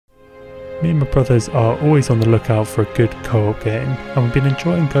Me and my brothers are always on the lookout for a good co-op game, and we've been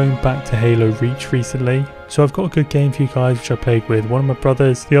enjoying going back to Halo Reach recently. So I've got a good game for you guys which I played with one of my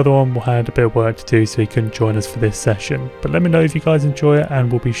brothers. The other one had a bit of work to do, so he couldn't join us for this session. But let me know if you guys enjoy it,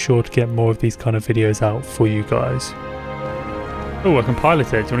 and we'll be sure to get more of these kind of videos out for you guys. Oh, I can pilot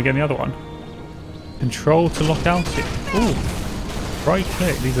it. Do you want to get in the other one? Control to lock out it. Oh, right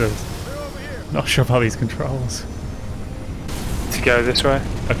click. These are... Not sure about these controls. To go this way.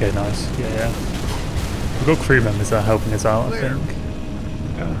 Okay, nice. Yeah. We've got crew members that are helping us out, I think.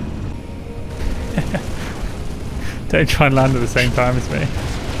 Yeah. Don't try and land at the same time as me.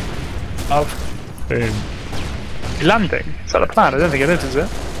 Oh. Boom. You're landing? Is that the plan? I don't think it is it?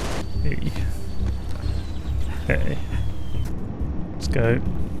 Okay. Let's go.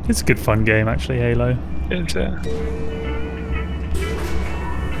 It's a good fun game actually, Halo. Is it?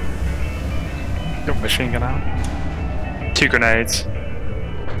 Got machine gun out. 2 grenades.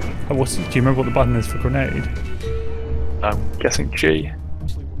 Oh, do you remember what the button is for grenade? I'm guessing G.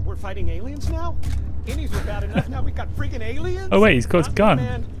 We're fighting aliens now? Innies were bad enough, now we got freaking aliens? Oh wait, he's got his Not gun. me,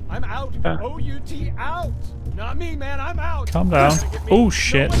 man. I'm out. Yeah. O-U-T out. Not me, man. I'm out. Calm down. Oh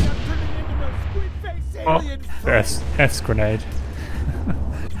shit. No way I'm turning into no squid-faced Oh. alien. F's grenade.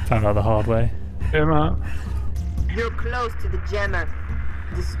 Found out the hard way. Yeah, man. You're close to the jammer.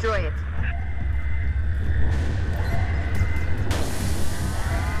 Destroy it.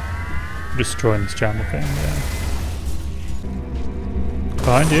 Destroying this jammer thing, yeah.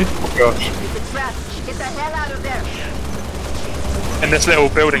 Behind you. Oh gosh. It's a trap. Get the hell out of there. In this little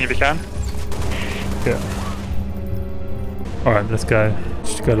building if you can. Yeah. Alright, let's go.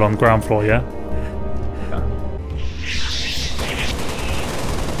 Just go along ground floor, yeah?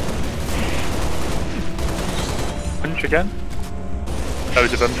 Punch again.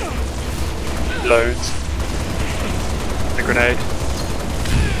 Loads of them. Loads. The grenade.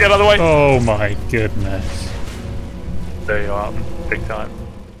 Get out of the way! Oh my goodness. There you are. Big time.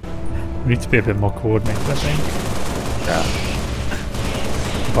 We need to be a bit more coordinated, I think.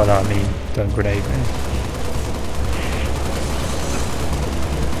 Yeah. By that I mean, don't grenade me.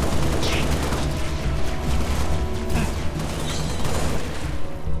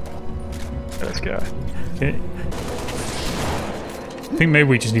 Let's go. Okay. I think maybe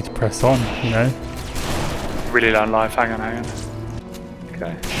we just need to press on, you know? Really low life. Hang on.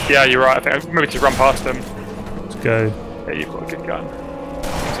 Okay. Yeah, you're right. I think maybe just run past them. Let's go. Yeah, you've got a good gun.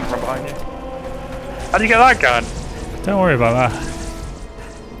 Just run behind you. How do you get that gun? Don't worry about that.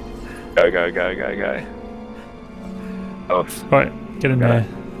 Go. Oh, Right, get in there.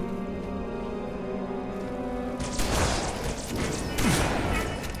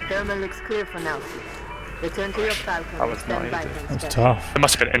 Thermal looks clear for now. Return to your Falcon. That was and stand not by easy. for That was inspection. tough. there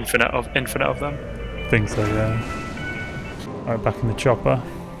must have been infinite of them. I think so, yeah. Alright, back in the chopper.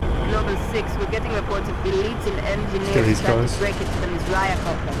 Global 6, we're getting reports of elites and Get engineers these trying guys. to break into the Mizraya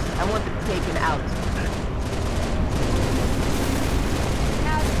complex. I want them taken out.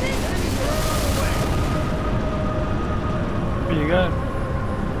 Where you go?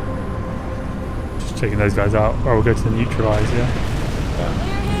 Just taking those guys out. Or we'll go to the neutralizer.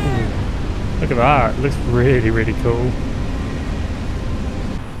 Look at that. It looks really, really cool.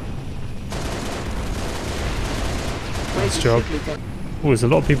 Nice job. Oh, there's a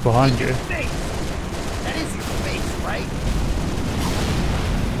lot of people behind you. That is your face, right?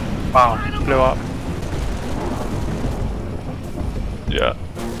 Wow, blew up. Yeah.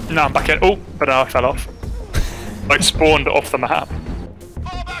 No, I'm back in. Oh, but now I fell off. Like spawned off the map.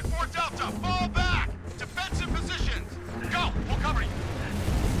 Fall back for Delta! Fall back! Defensive positions! Go! We'll cover you!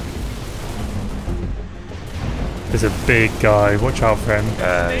 There's a big guy. Watch out for him.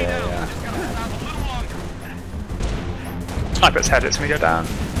 Yeah. Sniper's head, it's gonna go down.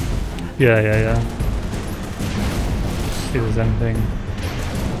 Yeah. See if there's anything.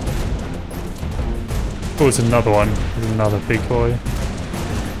 Oh, there's another one. There's another big boy.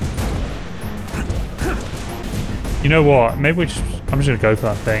 You know what? Maybe we just... I'm just gonna go for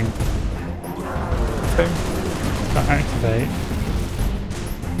that thing. Activate.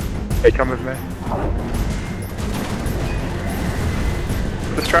 Hey, come with me.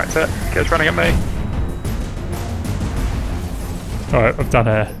 Distract it. It's running at me. Alright, I've done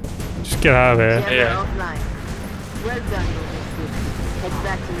it. Just get out of here. Jammer Yeah. offline. Well done, Global 6. Head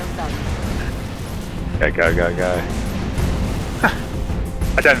back to your Falcon. Go.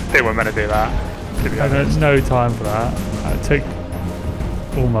 I don't think we're meant to do that. To be honest. There's no time for that. I took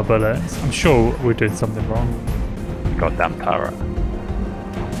all my bullets. I'm sure we did something wrong. Goddamn turret.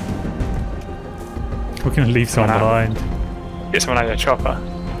 We're gonna leave someone Someone out. behind. Get someone out of your chopper.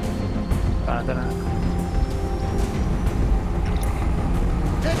 I don't know.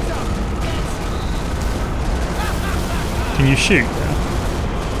 Heads up! Can you shoot?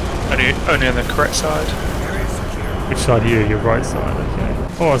 Only on the correct side. Which side are you? Your right side, okay.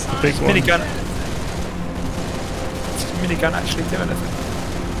 Oh, it's the big one. Minigun. Does the minigun actually do anything?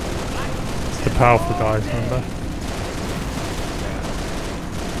 It's the powerful guys, remember?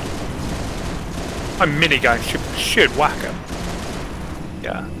 A minigun should whack him.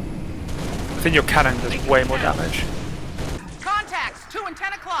 Yeah. I think your cannon does way more damage. Contacts, 2 and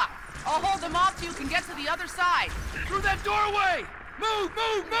 10 o'clock. I'll hold them off so you can get to the other side. Through that doorway! Move,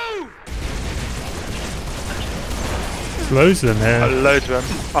 move, move! There's loads of them here. Loads of them.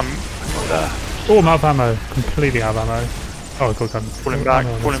 I'm not there. Oh, I'm out of ammo. Completely out of ammo. Oh, I got guns. Falling back,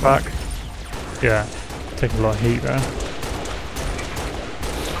 falling back. Yeah. Taking a lot of heat there.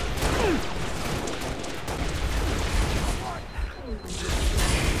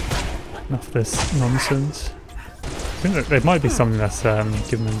 Enough of this nonsense. I think that there might be something that's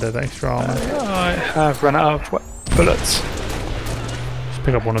giving them a bit of extra armor. I have run out of bullets. Just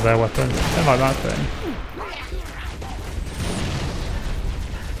pick up one of their weapons. I don't like that thing.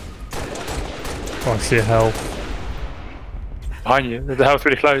 Oh, I see a health. Behind you, the health's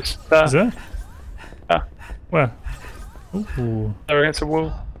really close. There. Is there? Yeah. Where? Ooh. They're against the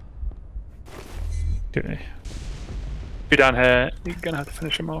wall. Okay. Be down here, you're gonna have to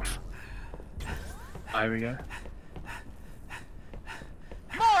finish him off. There we go.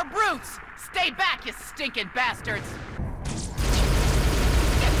 More brutes! Stay back, you stinking bastards!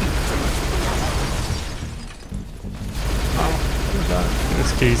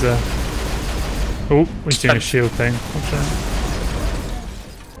 This geezer. Oh, he's doing a shield thing. Watch out.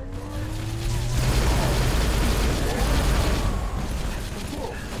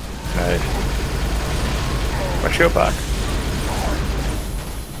 Okay. My shield back.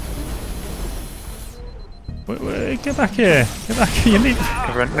 Wait, get back here. Get back here. You need.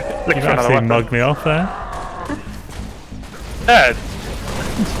 Everyone, looking You've for another actually weapon. mugged me off there. Dead.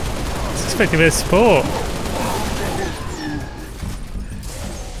 I was expecting a bit of support.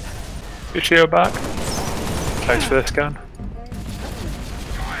 Your shield back. Close for this gun.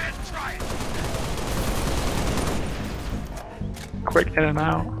 Quick in and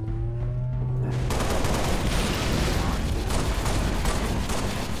out.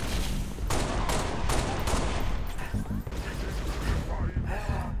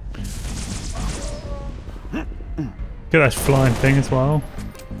 Get that flying thing as well.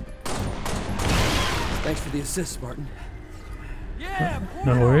 Thanks for the assist, Spartan.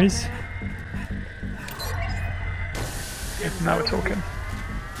 No worries. Now we're talking.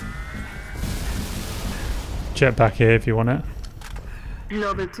 Jet back here if you want it.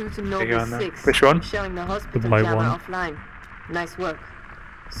 Noble 2 to you Noble go on there. 6. Which one? Showing the With hospital my camera one. offline. Nice work.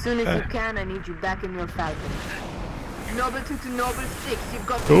 Soon as you can, I need you back in your Falcon. Noble 2 to Noble 6. You've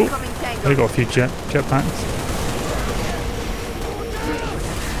got Oh, incoming tango. they got a few jetpacks.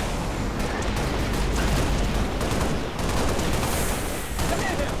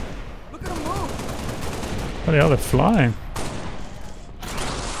 Look at him move! Oh, they're flying.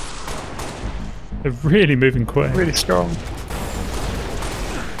 They're really moving quick. Really strong.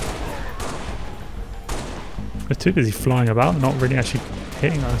 They're too busy flying about, not really actually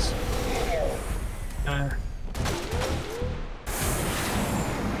hitting us.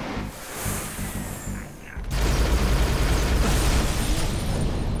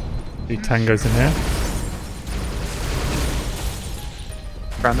 Few tangos in here.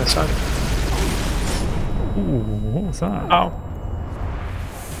 Around this side. Ooh, what was that? Oh.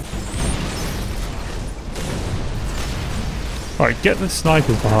 Alright, get the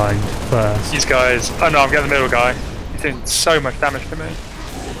snipers behind first. These guys. Oh no, I'm getting the middle guy. He's doing so much damage to me.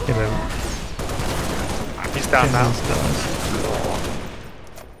 You know, He's down now. these guys.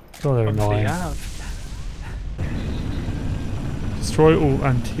 God, they're What does he annoying. have? Destroy all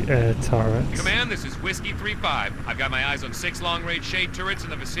anti-air turrets. Command, this is Whiskey 3-5. I've got my eyes on 6 long-range shade turrets in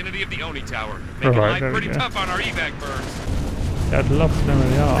the vicinity of the Oni Tower. Making Alright, life there we pretty go. tough on our evac birds. Yeah, I'd love to know where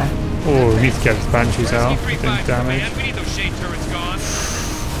they are. Oh, we need to get the banshees out. Whiskey Doing 3-5, damage. command, we need those shade turrets gone.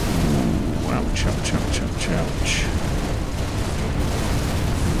 Ouch, ouch, ouch, ouch, ouch.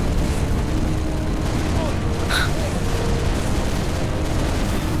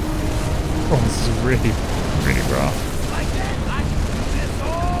 Oh, this is really, really rough.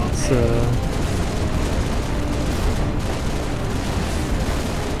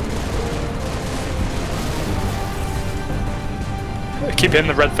 It's, Keep hitting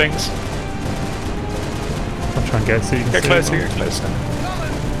the red things. I'll try and get it so you can Get see closer, it. get closer.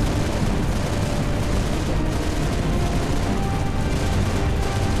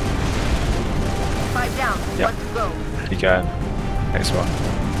 Five down. Yep. One to go. Keep going. Next one.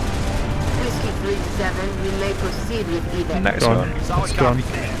 Whiskey 37, you may proceed with evac. Next Go on. one. Solid Let's go on. copy,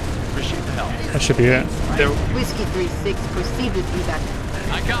 Command. Appreciate the help. That should be it. Still. Whiskey 36, proceed with evac.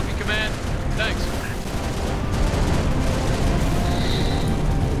 I copy, Command. Thanks.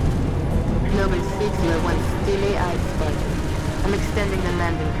 Noble 6, you are one stilly-eyed Spartan. I'm extending the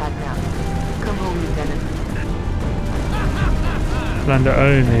landing pad now. Come home, Lieutenant. Lander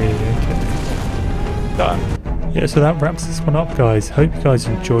only, okay. Done. Yeah, so that wraps this one up, guys. Hope you guys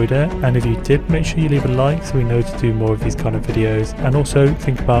enjoyed it, and if you did, make sure you leave a like so we know to do more of these kind of videos, and also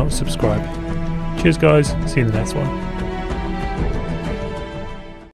think about subscribing. Cheers guys, see you in the next one.